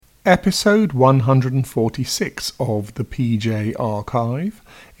Episode 146 of the PJ Archive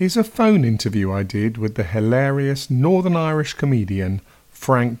is a phone interview I did with the hilarious Northern Irish comedian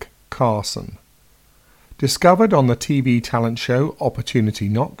Frank CARSON. Discovered on the TV talent show Opportunity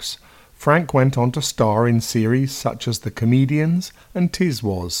Knocks, Frank went on to star in series such as The Comedians and Tis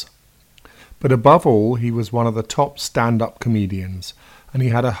Was. But above all, he was one of the top stand-up comedians, and he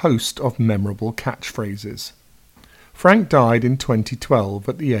had a host of memorable catchphrases. Frank died in 2012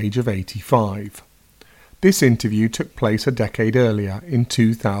 at the age of 85. This interview took place a decade earlier, in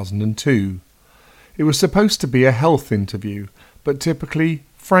 2002. It was supposed to be a health interview, but typically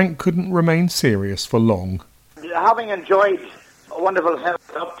Frank couldn't remain serious for long. Having enjoyed a wonderful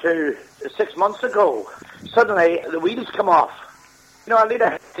health up to 6 months ago, suddenly the wheels come off. You know, I lead a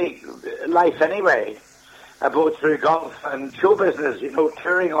hectic life anyway, both through golf and show business,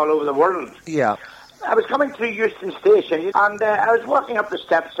 touring all over the world. Yeah. I was coming through Euston Station, and I was walking up the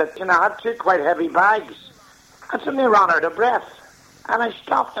steps, I had two quite heavy bags, and suddenly I ran out of breath. And I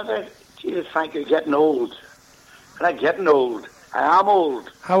stopped and I said, Jesus, Frank, you're getting old. And I'm getting old. I am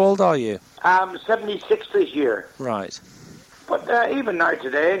old. How old are you? I'm 76 this year. Right. But even now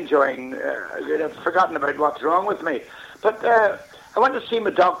today, enjoying, I've forgotten about what's wrong with me. But I went to see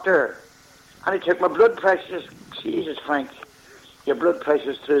my doctor, and he took my blood pressure. Jesus, Frank, your blood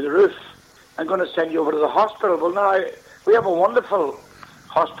pressure's through the roof. I'm going to send you over to the hospital. Well, now, we have a wonderful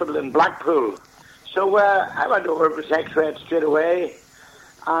hospital in Blackpool. So I went over, it was x-rayed straight away.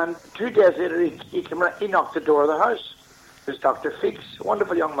 And 2 days later, he knocked the door of the house. It was Dr. Feeks, a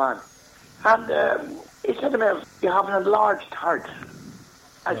wonderful young man. And he said to me, you have an enlarged heart.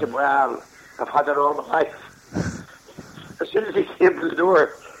 I said, well, I've had that all my life. As soon as he came to the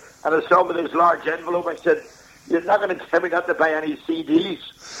door and I saw him with his large envelope, I said, you're not going to tell me not to buy any CDs.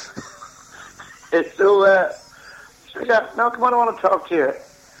 So he said, no, come on, I want to talk to you.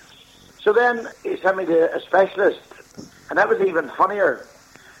 So then he sent me to a specialist, and that was even funnier,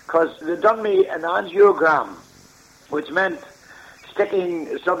 because they'd done me an angiogram, which meant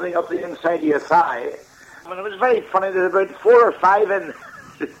sticking something up the inside of your thigh. And it was very funny, there were about 4 or 5 in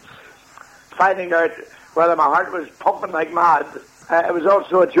finding out whether my heart was pumping like mad. It was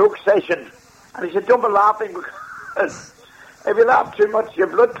also a joke session. And he said, don't be laughing, because if you laugh too much, your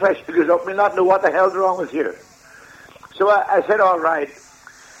blood pressure goes up and you'll not know what the hell's wrong with you. So I said, all right.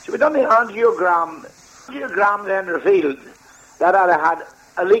 So we done the angiogram. Angiogram then revealed that I had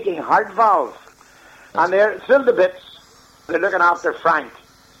a leaking heart valve. And they're still the bits. They're looking after Frank.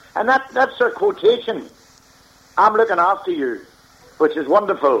 And that's their quotation. I'm looking after you, which is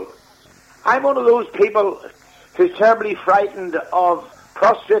wonderful. I'm one of those people who's terribly frightened of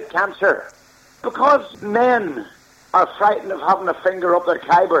prostate cancer. Because men are frightened of having a finger up their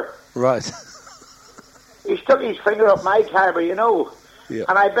kyber. Right. He stuck his finger up my kyber, Yeah.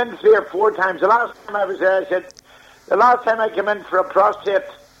 And I've been 3 or 4 times. The last time I was there, I said, the last time I came in for a prostate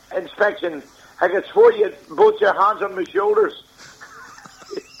inspection, I could swear you had both your hands on my shoulders.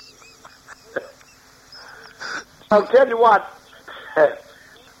 I'll tell you what,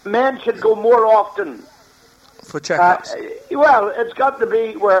 men should go more often. For checkups? Well, it's got to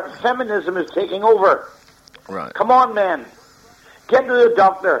be where feminism is taking over. Right. Come on, man. Get to the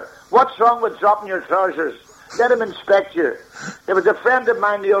doctor. What's wrong with dropping your trousers? Let him inspect you. There was a friend of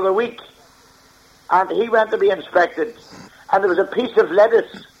mine the other week, and he went to be inspected, and there was a piece of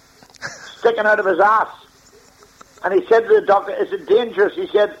lettuce sticking out of his ass. And he said to the doctor, is it dangerous? He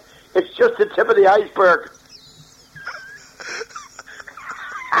said, it's just the tip of the iceberg.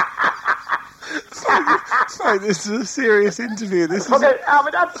 Frank, this is a serious interview.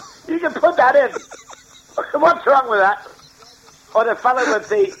 You can put that in. What's wrong with that? Or the fellow with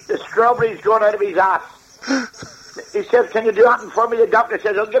the strawberries growing out of his ass. He says, can you do that for me? The doctor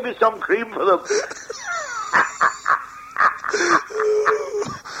says, I'll give you some cream for them.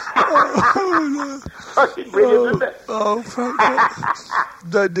 Fucking brilliant, isn't it? Oh, Frank,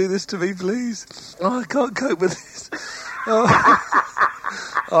 don't do this to me, please. Oh, I can't cope with this. Oh,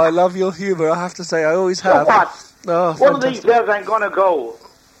 I love your humour, I have to say. I always have. So what? Oh, one of these days I'm going to go.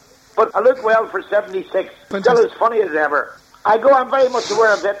 But I look well for 76. Still as funny as ever. I'm very much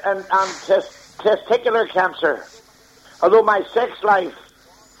aware of it, and testicular cancer. Although my sex life,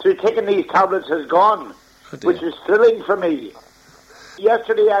 through taking these tablets, has gone, which is thrilling for me.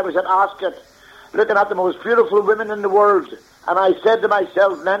 Yesterday I was at Ascot, looking at the most beautiful women in the world, and I said to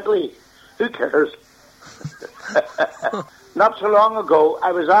myself mentally, who cares? Not so long ago,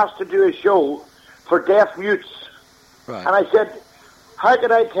 I was asked to do a show for deaf mutes. Right. And I said, how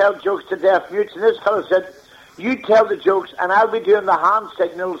could I tell jokes to deaf mutes? And this fellow said, you tell the jokes and I'll be doing the hand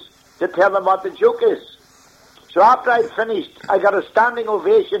signals to tell them what the joke is. So after I'd finished, I got a standing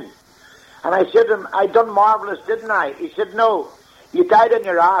ovation. And I said to him, I done marvellous, didn't I? He said, no, you died on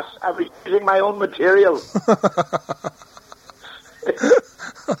your ass. I was using my own material.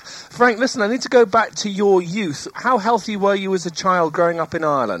 Frank, listen, I need to go back to your youth. How healthy were you as a child growing up in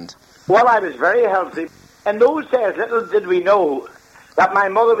Ireland? Well, I was very healthy. In those days, little did we know that my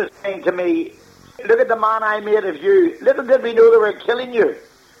mother was saying to me, look at the man I made of you. Little did we know they were killing you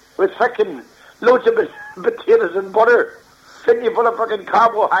with frickin' loads of potatoes and butter. Filling you full of frickin'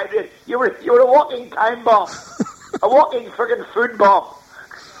 carbohydrates. You were a walking time bomb. A walking frickin' food bomb.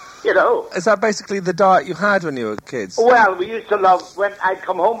 You know. Is that basically the diet you had when you were kids? Well, we used to love, when I'd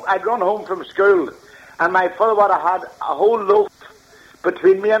come home, I'd run home from school, and my father would have had a whole loaf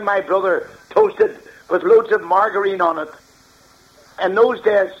between me and my brother, toasted with loads of margarine on it. In those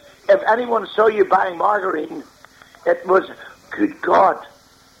days, if anyone saw you buying margarine, it was, good God,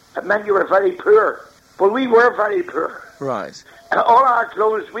 it meant you were very poor. Well, we were very poor. Right. All our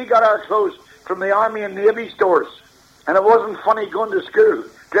clothes, we got our clothes from the Army and Navy stores. And it wasn't funny going to school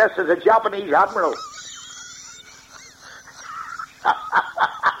dressed as a Japanese admiral.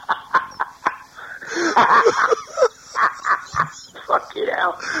 Fucking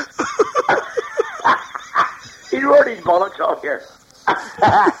hell. He wrote his bollocks off here.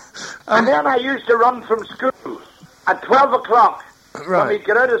 And then I used to run from school at 12 o'clock. Right. When we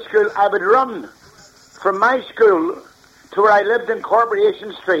get out of school, I would run from my school to where I lived in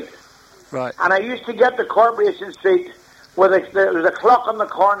Corporation Street. Right. And I used to get to Corporation Street where there was a clock on the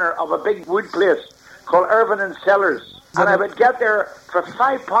corner of a big wood place called Irvin and Sellers. And I would get there for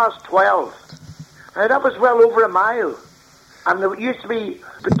 12:05. Now, that was well over a mile. And there used to be,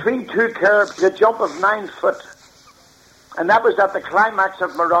 between two curbs, a jump of 9 foot. And that was at the climax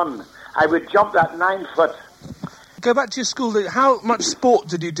of my run. I would jump that 9 foot. Go back to your school. How much sport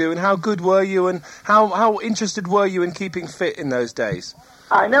did you do, and how good were you, and how interested were you in keeping fit in those days?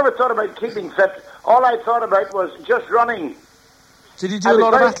 I never thought about keeping fit. All I thought about was just running. Did you do a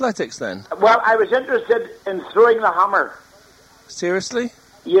lot of athletics then? Well, I was interested in throwing the hammer. Seriously?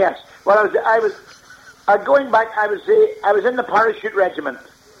 Yes. Well, I was going back. I was in the parachute regiment.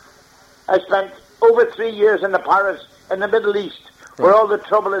 I spent over 3 years in the Middle East, where all the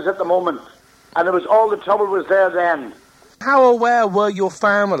trouble is at the moment. And all the trouble was there then. How aware were your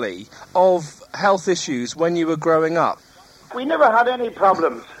family of health issues when you were growing up? We never had any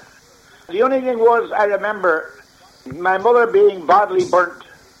problems. The only thing was, I remember my mother being badly burnt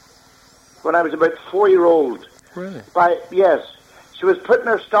when I was about 4-year-old. Really? Yes. She was putting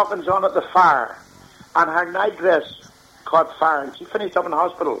her stockings on at the fire, and her nightdress caught fire, and she finished up in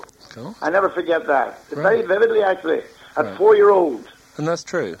hospital. Cool. I never forget that. Right. Very vividly, actually, at 4-year-old. And that's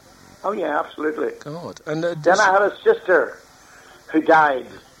true? Oh, yeah, absolutely. God. And then I had a sister who died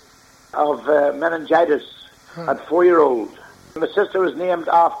of meningitis at 4-year-old. My sister was named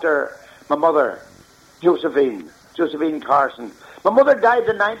after my mother, Josephine CARSON. My mother died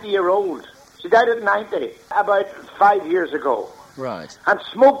at 90-year-old. She died at 90, about 5 years ago. Right. And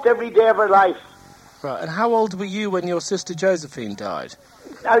smoked every day of her life. Right. And how old were you when your sister Josephine died?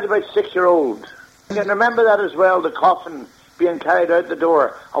 I was about 6-year-old. I can remember that as well, the coffin being carried out the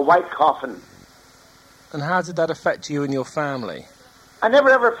door, a white coffin. And how did that affect you and your family? I never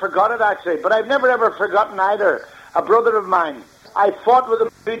ever forgot it, actually, but I've never ever forgotten either. A brother of mine, I fought with him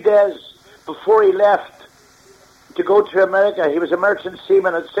 2 days before he left to go to America. He was a merchant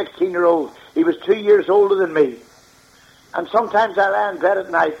seaman at 16-year-old. He was 2 years older than me. And sometimes I lay in bed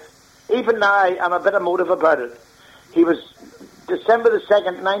at night. Even now, I'm a bit emotive about it. He was December the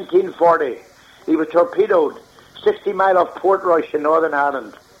 2nd, 1940. He was torpedoed 60 miles off Portrush in Northern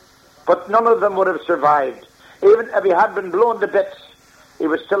Ireland. But none of them would have survived. Even if he had been blown to bits, he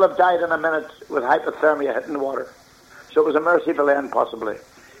would still have died in a minute with hypothermia hitting the water. So it was a merciful end, possibly.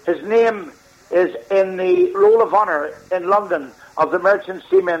 His name is in the Roll of Honour in London of the merchant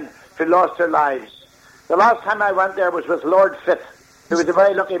seamen who lost their lives. The last time I went there was with Lord Fitt, who was a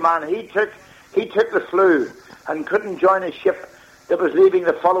very lucky man. He took the flu and couldn't join a ship that was leaving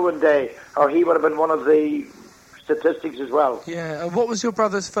the following day, or he would have been one of the statistics as well. Yeah, and what was your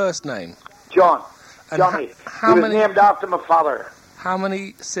brother's first name? John. And Johnny. how he was many, named after my father. How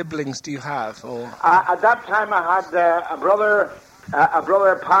many siblings do you have? Or at that time I had a brother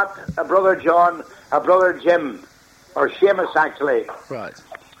Pat, a brother John, a brother Jim, or Seamus actually. Right.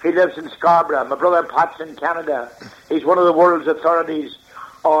 He lives in Scarborough. My brother Pat's in Canada. He's one of the world's authorities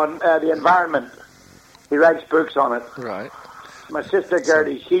on the environment. He writes books on it. Right. My sister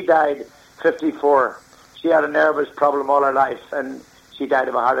Gertie, she died 54. She had a nervous problem all her life, and she died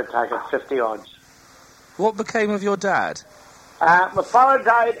of a heart attack at 50 odds. What became of your dad? My father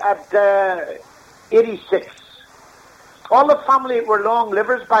died at 86. All the family were long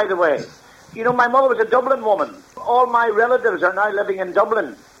livers, by the way. You know, my mother was a Dublin woman. All my relatives are now living in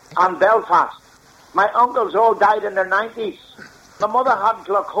Dublin and Belfast. My uncles all died in their 90s. My mother had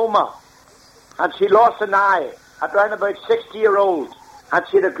glaucoma, and she lost an eye at around about 60-year-old, and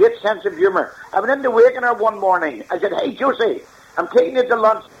she had a great sense of humour. I went in to waken her one morning. I said, "Hey, Josie, I'm taking you to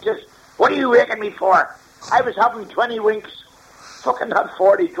lunch." Just, "What are you waking me for?" I was having 20 winks. Fucking not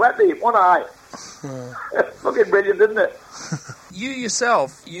 40, 20, one eye. Fucking brilliant, isn't it? You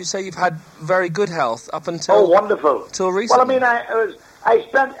yourself, you say you've had very good health up until... Oh, wonderful. Till recently. Well, I mean, I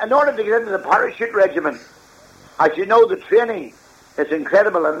spent, in order to get into the parachute regiment, as you know, the training is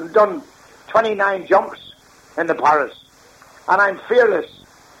incredible, and I've done 29 jumps in the Paris. And I'm fearless.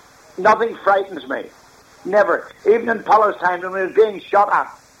 Nothing frightens me. Never. Even in Palestine, when I was being shot at,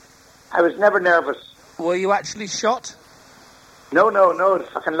 I was never nervous. Were you actually shot? No.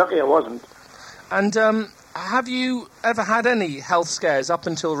 Fucking lucky I wasn't. And have you ever had any health scares up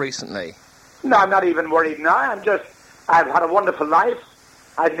until recently? No, I'm not even worried now. I've had a wonderful life.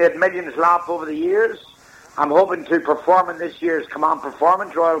 I've made millions laugh over the years. I'm hoping to perform in this year's Command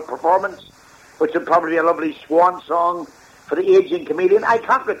Performance, Royal Performance, which will probably be a lovely swan song for the aging comedian. I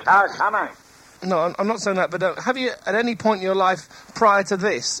can't retire, can I? No, I'm not saying that, but have you, at any point in your life prior to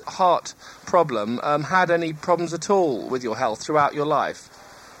this heart problem, had any problems at all with your health throughout your life?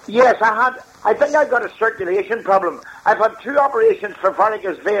 Yes, I think I've got a circulation problem. I've had 2 operations for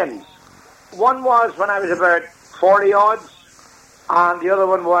varicose veins. One was when I was about 40 odds, and the other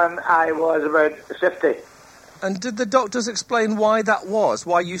one when I was about 50. And did the doctors explain why that was,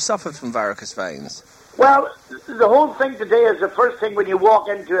 why you suffered from varicose veins? Well, the whole thing today is the first thing when you walk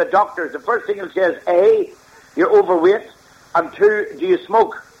into a doctor's, the first thing it says, A, you're overweight, and 2, do you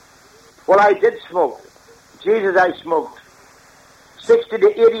smoke? Well, I did smoke. Jesus, I smoked. 60 to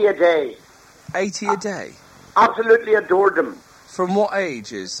 80 a day. 80 a day? Absolutely adored them. From what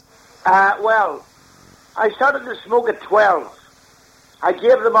ages? Well, I started to smoke at 12. I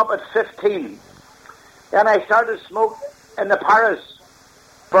gave them up at 15. Then I started to smoke in the Paris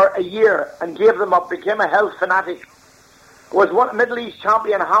for a year and gave them up, became a health fanatic. Was one Middle East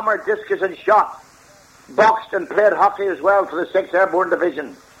champion, hammer, discus and shot. Boxed and played hockey as well for the 6th Airborne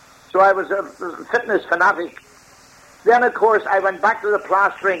Division. So I was a fitness fanatic. Then, of course, I went back to the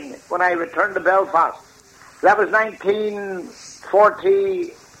plastering when I returned to Belfast. That was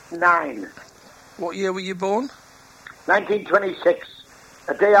 1949. What year were you born? 1926,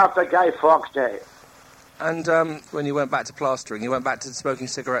 a day after Guy Fawkes Day. And when you went back to plastering, you went back to smoking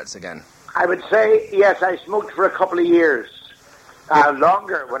cigarettes again? I would say, yes, I smoked for a couple of years.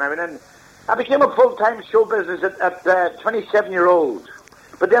 Longer when I went in. I became a full-time show business at 27-year-old.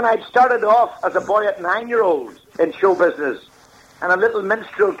 But then I'd started off as a boy at 9-year-old in show business. And a little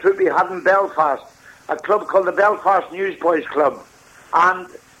minstrel troupe we had in Belfast, a club called the Belfast Newsboys Club. And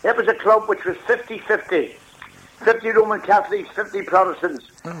it was a club which was 50-50. 50 Roman Catholics, 50 Protestants.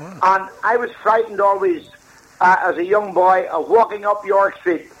 Oh, wow. And I was frightened always, as a young boy, of walking up York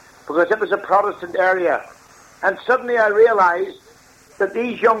Street, because it was a Protestant area. And suddenly I realised that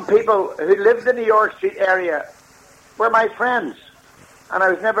these young people who lived in the York Street area were my friends. And I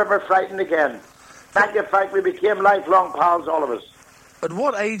was never ever frightened again. In fact, we became lifelong pals, all of us. At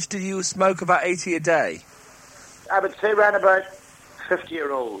what age did you smoke about 80 a day? I would say around about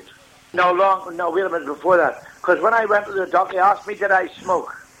 50-year-old. No, wait a minute, before that. Because when I went to the doctor, he asked me, did I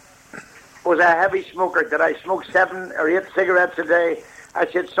smoke? Was I a heavy smoker? Did I smoke 7 or 8 cigarettes a day? I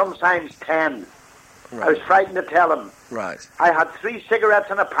said sometimes 10. Right. I was frightened to tell him. Right. I had 3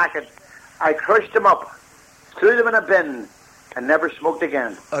 cigarettes in a packet. I crushed them up, threw them in a bin, and never smoked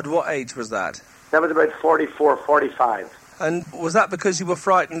again. At what age was that? That was about 44, 45. And was that because you were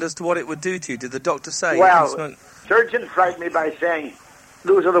frightened as to what it would do to you? Did the doctor say? Well, surgeon frightened me by saying,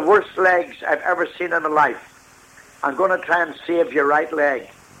 those are the worst legs I've ever seen in my life. I'm going to try and save your right leg.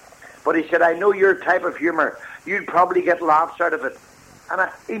 But he said, I know your type of humour. You'd probably get laughs out of it. And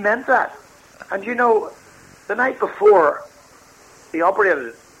he meant that. And you know, the night before he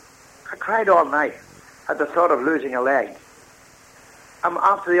operated, I cried all night at the thought of losing a leg.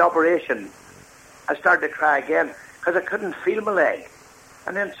 After the operation, I started to cry again because I couldn't feel my leg.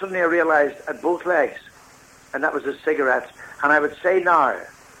 And then suddenly I realised I had both legs. And that was the cigarettes. And I would say now,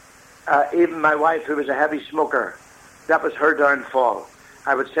 even my wife, who was a heavy smoker, that was her downfall.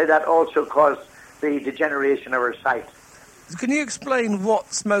 I would say that also caused the degeneration of her sight. Can you explain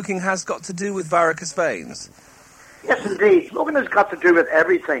what smoking has got to do with varicose veins? Yes, indeed. Smoking has got to do with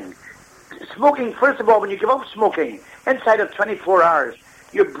everything. Smoking, first of all, when you give up smoking, inside of 24 hours,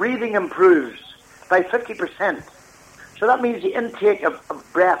 your breathing improves by 50%. So that means the intake of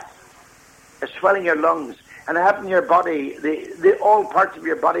breath is swelling your lungs and helping your body, all parts of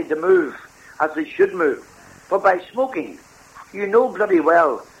your body to move as they should move. But by smoking, you know bloody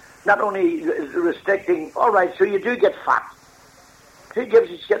well, not only is restricting, all right, so you do get fat. Who gives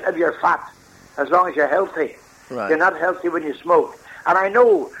a shit if you're fat, as long as you're healthy? Right. You're not healthy when you smoke. And I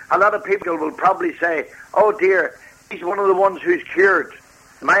know a lot of people will probably say, oh dear, he's one of the ones who's cured.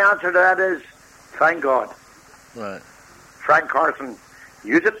 My answer to that is, thank God. Right. Frank Carson,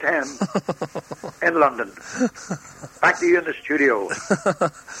 use at 10 in London. Back to you in the studio.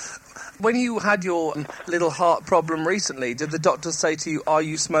 When you had your little heart problem recently, did the doctor say to you, are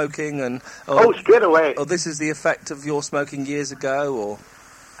you smoking? Straight away. Or this is the effect of your smoking years ago? Or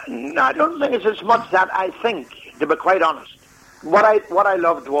No, I don't think it's as much that. I think, to be quite honest, what I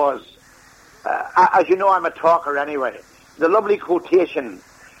loved was, as you know, I'm a talker anyway. The lovely quotation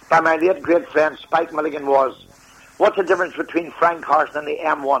by my late great friend Spike Milligan was, what's the difference between Frank Carson and the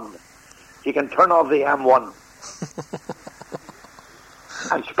M1? You can turn off the M1.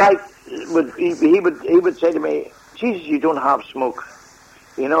 And Spike he would say to me, Jesus, you don't have smoke.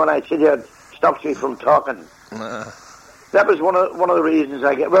 You know, and I said, yeah, it stops me from talking. That was one of the reasons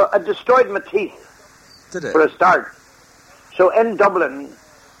I get. Well, it destroyed my teeth. Did it? For a start. So in Dublin,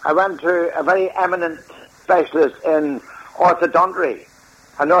 I went to a very eminent specialist in orthodontry,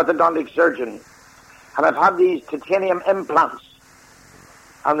 an orthodontic surgeon, and I've had these titanium implants,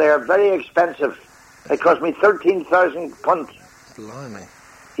 and they're very expensive. They cost me £13,000. Blimey.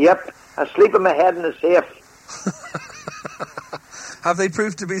 Yep, I sleep in my head in a safe. Have they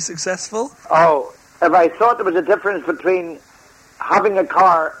proved to be successful? Oh, if I thought there was a difference between having a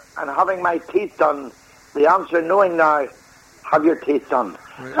car and having my teeth done, the answer, knowing now, have your teeth done.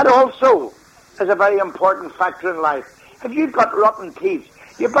 Really? And also, is a very important factor in life. If you've got rotten teeth,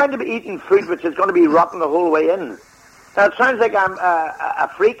 you're bound to be eating food which is going to be rotten the whole way in. Now, it sounds like I'm a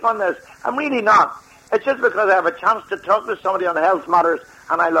freak on this. I'm really not. It's just because I have a chance to talk to somebody on health matters,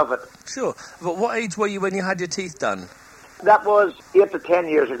 and I love it. Sure. But what age were you when you had your teeth done? That was 8 to 10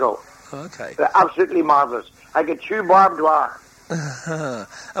 years ago. Okay. They're absolutely marvellous. I could chew barbed wire.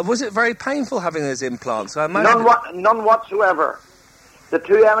 Was it very painful having those implants? None whatsoever. The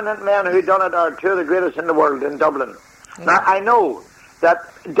two eminent men who done it are two of the greatest in the world in Dublin. Mm. Now, I know that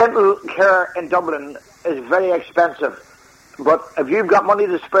dental care in Dublin is very expensive, but if you've got money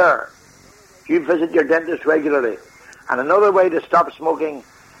to spare, you visit your dentist regularly. And another way to stop smoking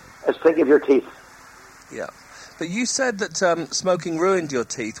is think of your teeth. Yeah. But you said that smoking ruined your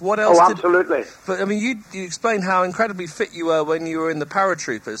teeth. What else? Oh, absolutely. But, I mean, you explained how incredibly fit you were when you were in the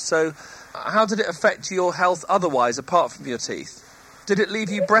paratroopers. So how did it affect your health otherwise, apart from your teeth? Did it leave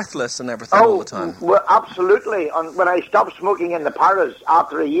you breathless and everything all the time? Well, absolutely. When I stopped smoking in the paras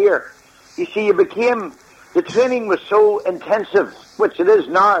after a year, you see, the training was so intensive, which it is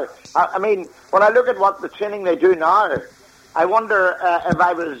now. I mean, when I look at what the training they do now, I wonder if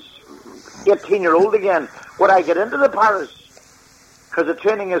I was 18-year-old again, would I get into the paras? Because the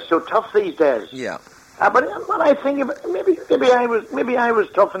training is so tough these days. Yeah. But when I think of it, maybe I was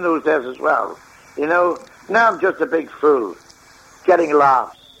tough in those days as well. You know, now I'm just a big fool, getting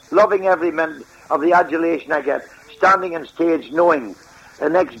laughs, loving every minute of the adulation I get, standing on stage knowing the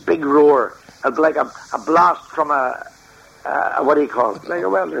next big roar, like a blast from a what do you call it? Like a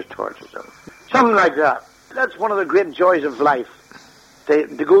welder's torch or something. Something like that. That's one of the great joys of life. To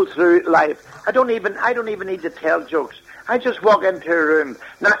go through life. I don't even need to tell jokes. I just walk into a room.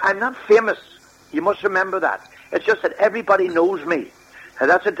 Now, I'm not famous. You must remember that. It's just that everybody knows me. And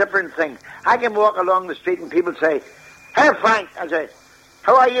that's a different thing. I can walk along the street and people say, "Hey, Frank," I say,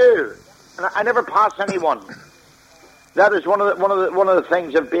 "How are you?" And I never pass anyone. That is one of the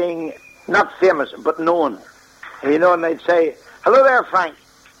things of being not famous but known. And, you know, and they'd say, "Hello there, Frank."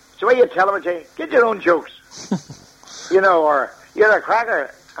 So what you tell them, I'd say, "Get your own jokes." You know, or "You're a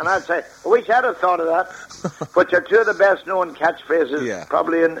cracker." And I'd say, I wish I'd have thought of that. But you're two of the best known catchphrases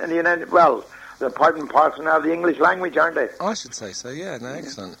probably in the United... Well, they're part and parcel now of the English language, aren't they? I should say so, yeah. No,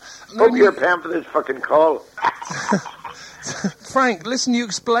 excellent. Hope you're paying for this fucking call. Frank, listen, you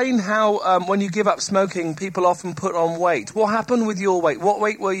explained how when you give up smoking, people often put on weight. What happened with your weight? What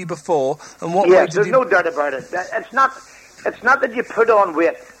weight were you before? And what weight did there's no doubt about it. It's not that you put on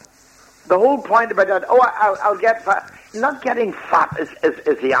weight. The whole point about that, I'll get fat. Not getting fat is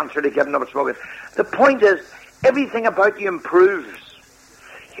the answer to giving up smoking. The point is, everything about you improves.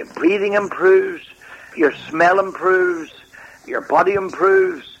 Your breathing improves, your smell improves, your body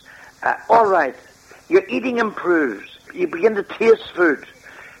improves. All right, your eating improves. You begin to taste food.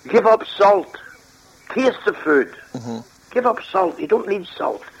 Give up salt. Taste the food. Mm-hmm. Give up salt. You don't need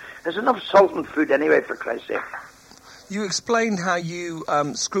salt. There's enough salt in food anyway, for Christ's sake. You explained how you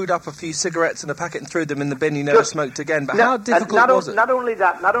screwed up a few cigarettes in a packet and threw them in the bin. You never smoked again. But how difficult was it? Not only did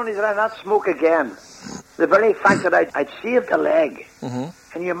I not smoke again, the very fact that I'd saved a leg. Mm-hmm.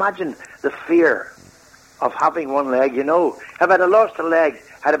 Can you imagine the fear of having one leg? You know, if I'd have lost a leg,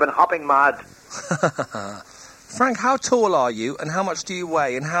 I'd have been hopping mad. Frank, how tall are you, and how much do you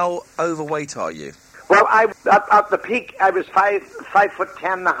weigh, and how overweight are you? Well, at the peak, I was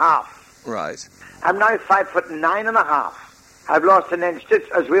 5'10.5". Right. I'm now 5'9.5". I've lost an inch, just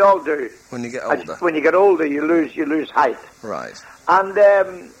as we all do. When you get older. When you get older, you lose height. Right. And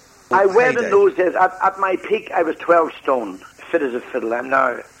I weighed in those days, at my peak, I was 12 stone, fit as a fiddle. I'm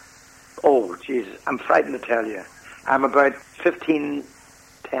now, oh, Jesus, I'm frightened to tell you. I'm about 15'10"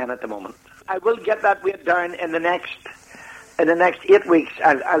 at the moment. I will get that weight down in the next 8 weeks.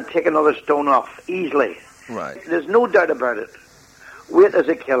 I'll take another stone off, easily. Right. There's no doubt about it. Weight is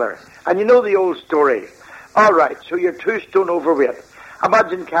a killer. And you know the old story. All right, so you're 2 stone overweight.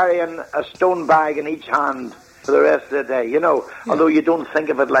 Imagine carrying a stone bag in each hand for the rest of the day, you know, although you don't think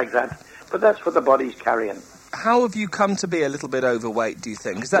of it like that. But that's what the body's carrying. How have you come to be a little bit overweight, do you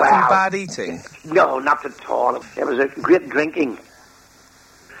think? Is that from bad eating? No, not at all. It was a great drinking.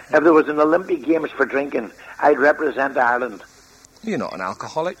 If there was an Olympic Games for drinking, I'd represent Ireland. You're not an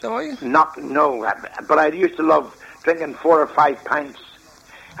alcoholic, though, are you? No, but I used to love drinking 4 or 5 pints.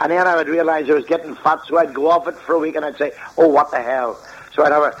 And then I would realise I was getting fat, so I'd go off it for a week and I'd say, oh, what the hell. So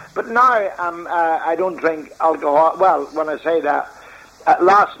I'd have a... But now I don't drink alcohol. Well, when I say that,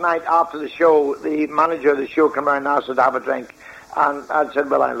 last night after the show, the manager of the show came around and asked us to have a drink. And I said,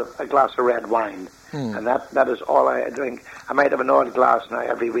 well, I'll have a glass of red wine. And that is all I drink. I might have an odd glass now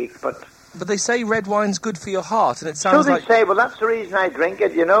every week, but... But they say red wine's good for your heart, and it sounds like... So they say, well, that's the reason I drink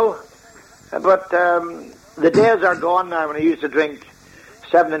it, you know. But the days are gone now when I used to drink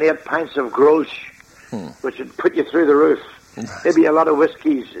 7 and 8 pints of Grosh, which would put you through the roof. Maybe a lot of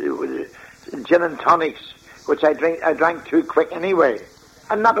whiskies, gin and tonics, which I drank too quick anyway.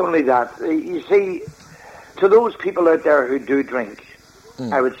 And not only that, you see, to those people out there who do drink,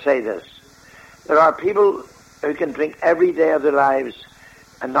 I would say this. There are people who can drink every day of their lives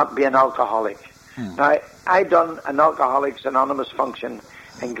and not be an alcoholic. Now, I done an Alcoholics Anonymous function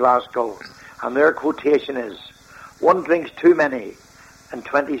in Glasgow, and their quotation is, 1 drinks too many, and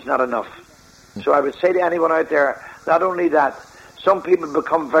 20's not enough. So I would say to anyone out there, not only that, some people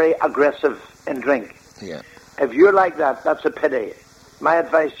become very aggressive in drink. Yeah. If you're like that, that's a pity. My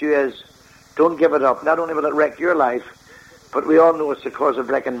advice to you is, don't give it up. Not only will it wreck your life, but we all know it's the cause of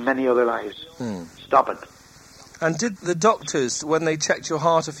wrecking many other lives. Stop it. And did the doctors, when they checked your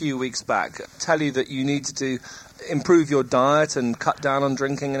heart a few weeks back, tell you that you needed to improve your diet and cut down on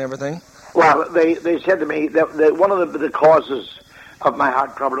drinking and everything? Well, they said to me that one of the causes of my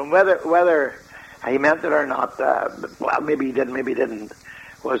heart problem, whether he meant it or not, well, maybe he did, maybe he didn't,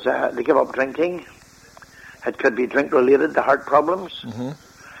 was to give up drinking. It could be drink-related, the heart problems.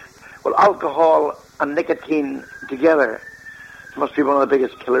 Well, alcohol and nicotine together must be one of the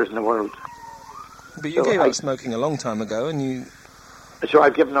biggest killers in the world. But you gave up smoking a long time ago, and you... So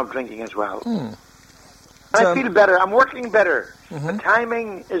I've given up drinking as well. I feel better. I'm working better. The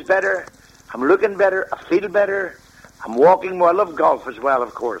timing is better. I'm looking better. I feel better. I'm walking more. I love golf as well,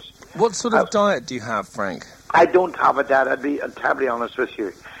 of course. What sort of diet do you have, Frank? I don't have a diet. I'd be terribly honest with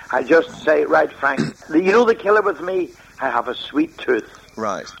you. I just say, right, Frank, you know the killer with me? I have a sweet tooth.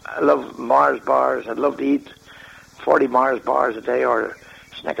 Right. I love Mars bars. I'd love to eat 40 Mars bars a day, or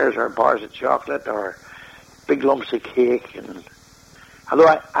Snickers, or bars of chocolate, or big lumps of cake. And although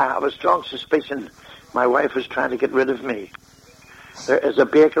I have a strong suspicion my wife is trying to get rid of me. There is a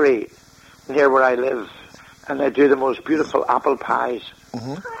bakery near where I live, and they do the most beautiful apple pies.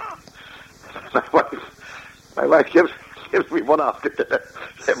 My wife gives me one after dinner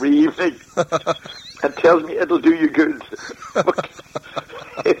every evening and tells me it'll do you good.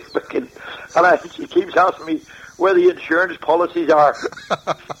 And she keeps asking me where the insurance policies are.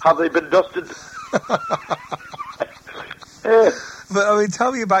 Have they been dusted? But, I mean,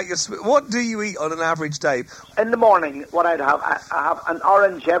 tell me about what do you eat on an average day? In the morning, what I'd have, I have an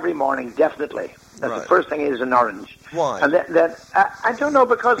orange every morning, definitely. That's the first thing is an orange. Why? And then I don't know,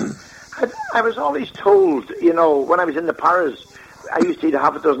 because I was always told, you know, when I was in the Paris, I used to eat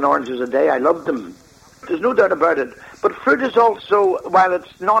half a dozen oranges a day. I loved them. There's no doubt about it. But fruit is also, while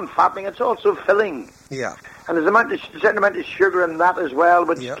it's non-fattening, it's also filling. Yeah. And there's a certain amount of sugar in that as well,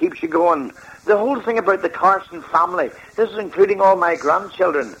 which keeps you going. The whole thing about the CARSON family, this is including all my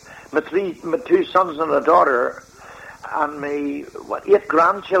grandchildren, my 2 sons and a daughter, and my 8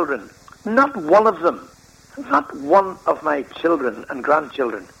 grandchildren. Not one of them, not one of my children and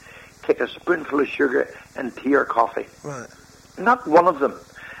grandchildren take a spoonful of sugar in tea or coffee. Right. Not one of them.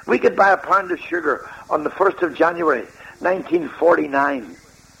 We could buy a pound of sugar on the 1st of January, 1949.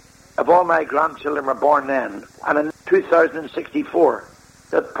 If all my grandchildren were born then, and in 2064,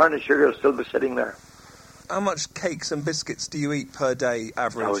 that pound of sugar will still be sitting there. How much cakes and biscuits do you eat per day,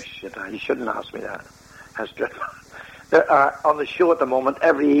 average? Oh, shit, you shouldn't ask me that. That's dreadful. There are, on the show at the moment,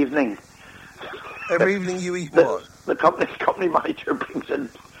 every evening. Every evening you eat what? The company manager brings in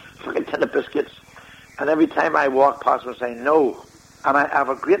a tin of biscuits, and every time I walk past him, I say, no. And I have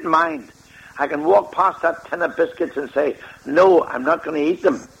a great mind. I can walk past that tin of biscuits and say, no, I'm not going to eat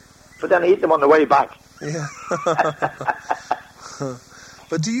them. But then I eat them on the way back. Yeah.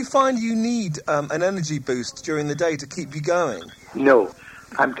 But do you find you need an energy boost during the day to keep you going? No.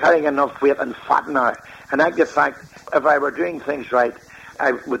 I'm carrying enough weight and fat now. And in fact, if I were doing things right,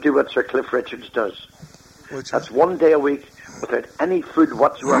 I would do what Sir Cliff Richards does. That's 1 day a week without any food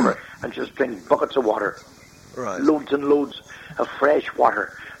whatsoever and just drink buckets of water. Right. Loads and loads of fresh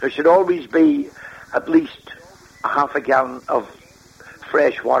water. There should always be at least a half a gallon of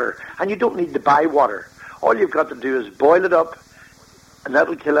fresh water. And you don't need to buy water. All you've got to do is boil it up, and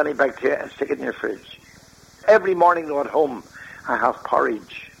that'll kill any bacteria, and stick it in your fridge. Every morning, though, at home, I have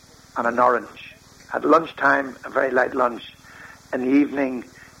porridge and an orange. At lunchtime, a very light lunch. In the evening,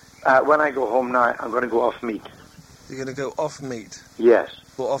 when I go home now, I'm going to go off meat. You're going to go off meat? Yes.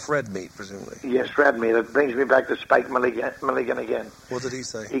 Well, off red meat, presumably? Yes, red meat. It brings me back to Spike Milligan again. What did he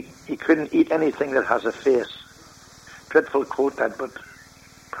say? He couldn't eat anything that has a face. Dreadful quote that, but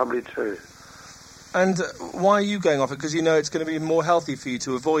probably true. And why are you going off it? Because you know it's going to be more healthy for you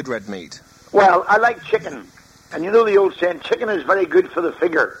to avoid red meat. Well, I like chicken. And you know the old saying, chicken is very good for the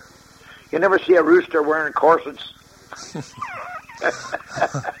figure. You never see a rooster wearing corsets.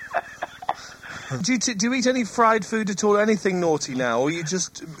 Do you eat any fried food at all, anything naughty now, or you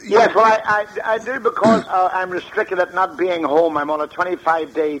just... Yes, well, I do because I'm restricted at not being home. I'm on a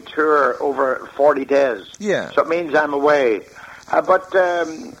 25-day tour over 40 days. Yeah. So it means I'm away. But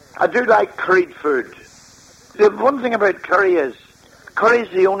I do like curried food. The one thing about curry is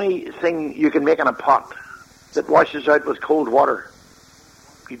the only thing you can make in a pot that washes out with cold water.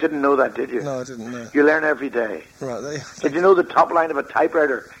 You didn't know that, did you? No, I didn't know. You learn every day. Right. Did you know the top line of a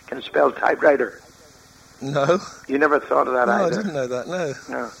typewriter can spell typewriter? No. You never thought of that either? No, I didn't know that,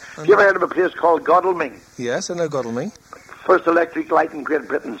 no. Have you ever heard of a place called Godalming? Yes, I know Godalming. First electric light in Great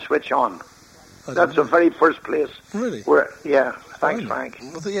Britain, switch on. That's the very first place. Really? Thanks, Frank.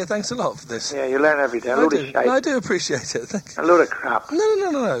 Well, yeah, thanks a lot for this. Yeah, you learn every day. A load of shite. No, I do appreciate it. Thanks. A load of crap.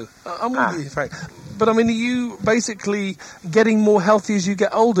 No. I'm with you, Frank. But, I mean, are you basically getting more healthy as you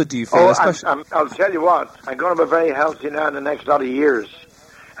get older, do you feel? I'll tell you what. I'm going to be very healthy now in the next lot of years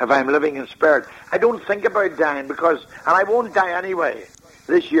if I'm living and spared. I don't think about dying and I won't die anyway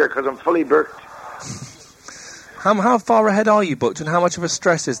this year because I'm fully booked. How far ahead are you booked and how much of a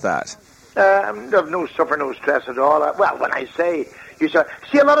stress is that? I've no stress at all. Well, when I say,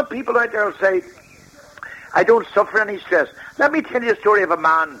 see a lot of people out there will say, I don't suffer any stress. Let me tell you a story of a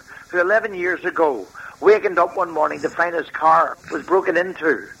man who 11 years ago wakened up one morning to find his car was broken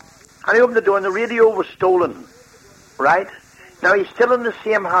into. And he opened the door and the radio was stolen. Right? Now he's still in the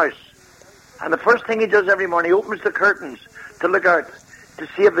same house. And the first thing he does every morning, he opens the curtains to look out to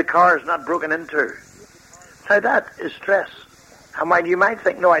see if the car is not broken into. Now that is stress. And while you might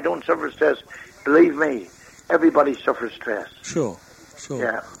think, no, I don't suffer stress, believe me, everybody suffers stress. Sure.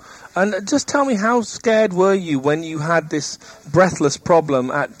 Yeah. And just tell me, how scared were you when you had this breathless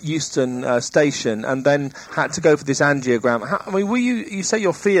problem at Euston Station and then had to go for this angiogram? Were you say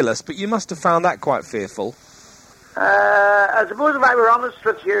you're fearless, but you must have found that quite fearful. I suppose if I were honest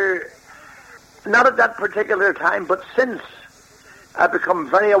with you, not at that particular time, but since I've become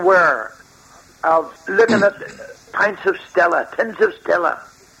very aware of looking at pints of Stella, tins of Stella.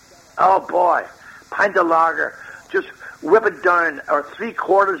 Oh boy, pint of lager. Just whip it down, or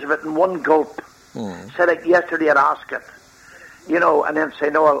 3/4 of it in one gulp. Said it yesterday at Ascot. And then say,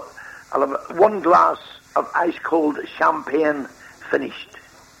 no, I'll have 1 glass of ice cold champagne finished.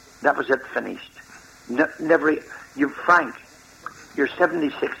 That was it, finished. Frank, you're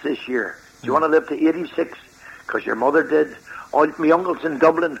 76 this year. Do you want to live to 86? Because your mother did. All my uncles in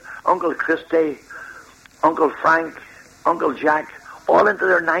Dublin, Uncle Christy, Uncle Frank, Uncle Jack, all into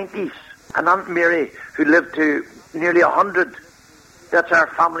their 90s. And Aunt Mary, who lived to nearly 100. That's our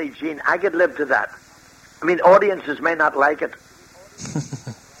family gene. I could live to that. I mean, audiences may not like it.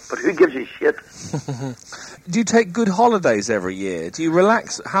 But who gives a shit? Do you take good holidays every year? Do you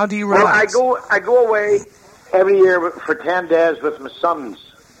relax? How do you relax? Well, I go away every year for 10 days with my sons.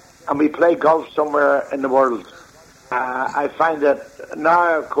 And we play golf somewhere in the world. I find that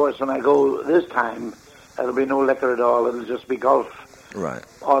now, of course, when I go this time, there'll be no liquor at all. It'll just be golf Right.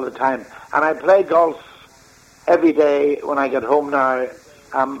 all the time. And I play golf every day when I get home now.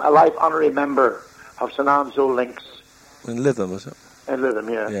 I'm a life honorary member of St Anne's Old Links. In Lytham, is it? In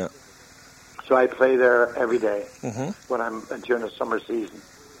Lytham, yeah. Yeah. So I play there every day Mm-hmm. when I'm during the summer season.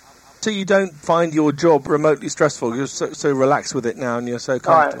 So you don't find your job remotely stressful? You're so relaxed with it now, and you're so Oh, I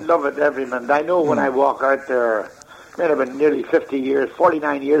comfortable. love it every minute. I know when I walk out there, I have been nearly 50 years,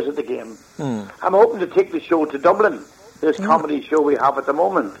 49 years at the game. I'm hoping to take the show to Dublin, this comedy show we have at the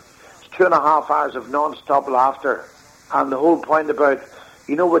moment. It's 2.5 hours of non-stop laughter. And the whole point about,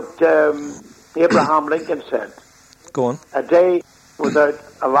 you know what Abraham Lincoln said? Go on. A day without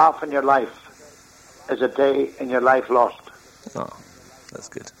a laugh in your life is a day in your life lost. Oh, that's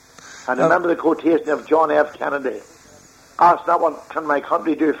good. And remember the quotation of John F. Kennedy. Ask not what can my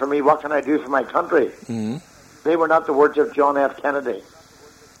country do for me, what can I do for my country? Mm-hmm. They were not the words of John F. Kennedy.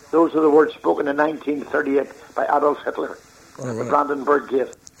 Those are the words spoken in 1938 by Adolf Hitler at the Brandenburg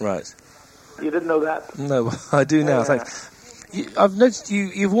Gate. Right. You didn't know that? No, I do now. Thanks. I've noticed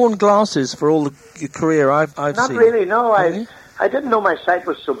you've worn glasses for all your career I've Not seen. really, no. I didn't know my sight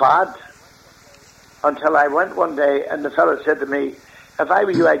was so bad until I went one day and the fellow said to me, if I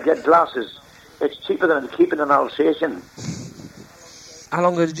were you, I'd get glasses. It's cheaper than keeping an Alsatian. How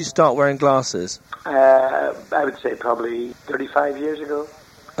long ago did you start wearing glasses? I would say probably 35 years ago.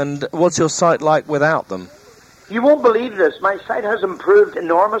 And what's your sight like without them? You won't believe this. My sight has improved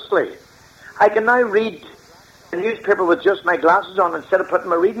enormously. I can now read the newspaper with just my glasses on instead of putting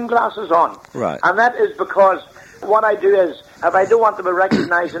my reading glasses on. Right. And that is because what I do is, if I don't want to be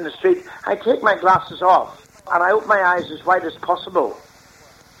recognised in the street, I take my glasses off and I open my eyes as wide as possible.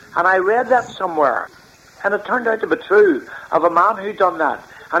 And I read that somewhere, and it turned out to be true, of a man who done that,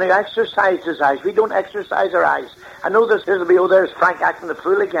 and who exercised his eyes. We don't exercise our eyes. I know this will be, there's Frank acting the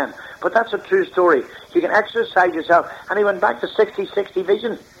fool again, but that's a true story. You can exercise yourself, and he went back to 60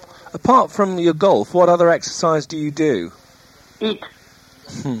 vision. Apart from your golf, what other exercise do you do? Eat.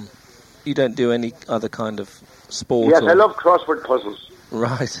 You don't do any other kind of sport? Yes, or... I love crossword puzzles.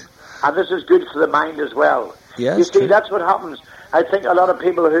 Right. And this is good for the mind as well. Yes, you see, true. that's what happens. I think a lot of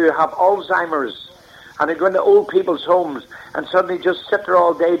people who have Alzheimer's and they go into old people's homes and suddenly just sit there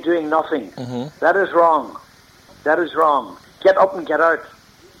all day doing nothing. That is wrong. That is wrong. Get up and get out.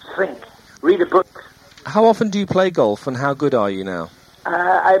 Think. Read a book. How often do you play golf, and how good are you now?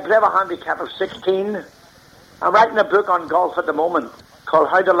 I have a handicap of 16. I'm writing a book on golf at the moment called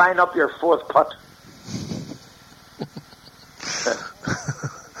How to Line Up Your Fourth Putt.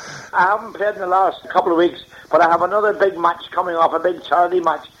 I haven't played in the last couple of weeks, but I have another big match coming off, a big charity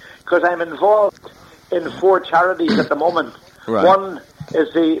match, because I'm involved in 4 charities at the moment. Right. One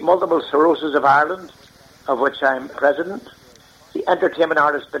is the Multiple Sclerosis of Ireland, of which I'm president, the Entertainment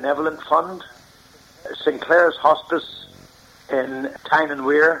Artists Benevolent Fund, Sinclair's Hospice in Tyne and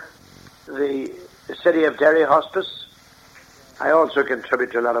Weir, the City of Derry Hospice. I also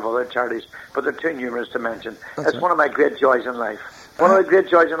contribute to a lot of other charities, but they're too numerous to mention. That's one of my great joys in life. One of the great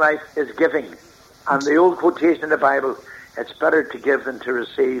joys in life is giving. And the old quotation in the Bible, it's better to give than to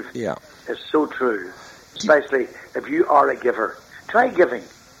receive, is so true. Especially if you are a giver. Try giving.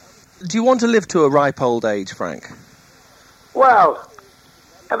 Do you want to live to a ripe old age, Frank? Well,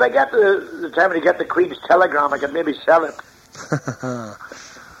 if I get the time to get the Queen's telegram, I could maybe sell it.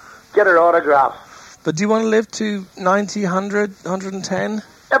 Get her autograph. But do you want to live to 90, 100, 110?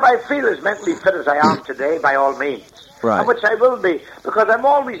 If I feel as mentally fit as I am today, by all means. Right. And which I will be, because I'm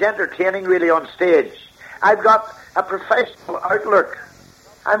always entertaining really on stage. I've got a professional outlook.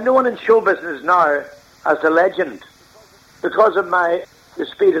 I'm known in show business now as the legend because of the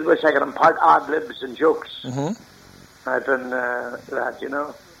speed at which I can impart ad-libs and jokes. I've been that, you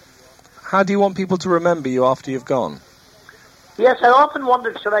know. How do you want people to remember you after you've gone? Yes, I often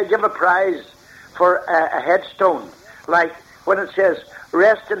wondered, should I give a prize for a headstone, like when it says,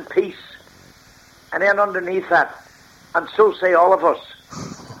 rest in peace, and then underneath that, and so say all of us,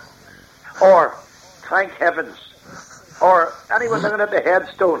 or thank heavens, or anyone looking at the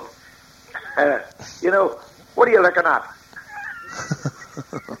headstone, you know, what are you looking at?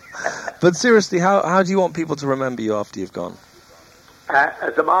 But seriously, how do you want people to remember you after you've gone?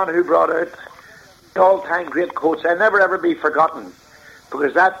 As the man who brought out the all-time great quotes, I'll never ever be forgotten,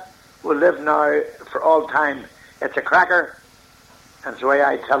 because that will live now for all time. It's a cracker, and it's the way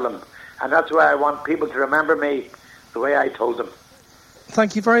I tell them. And that's why I want people to remember me the way I told them.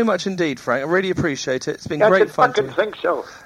 Thank you very much indeed, Frank. I really appreciate it. It's been great fun. I think so.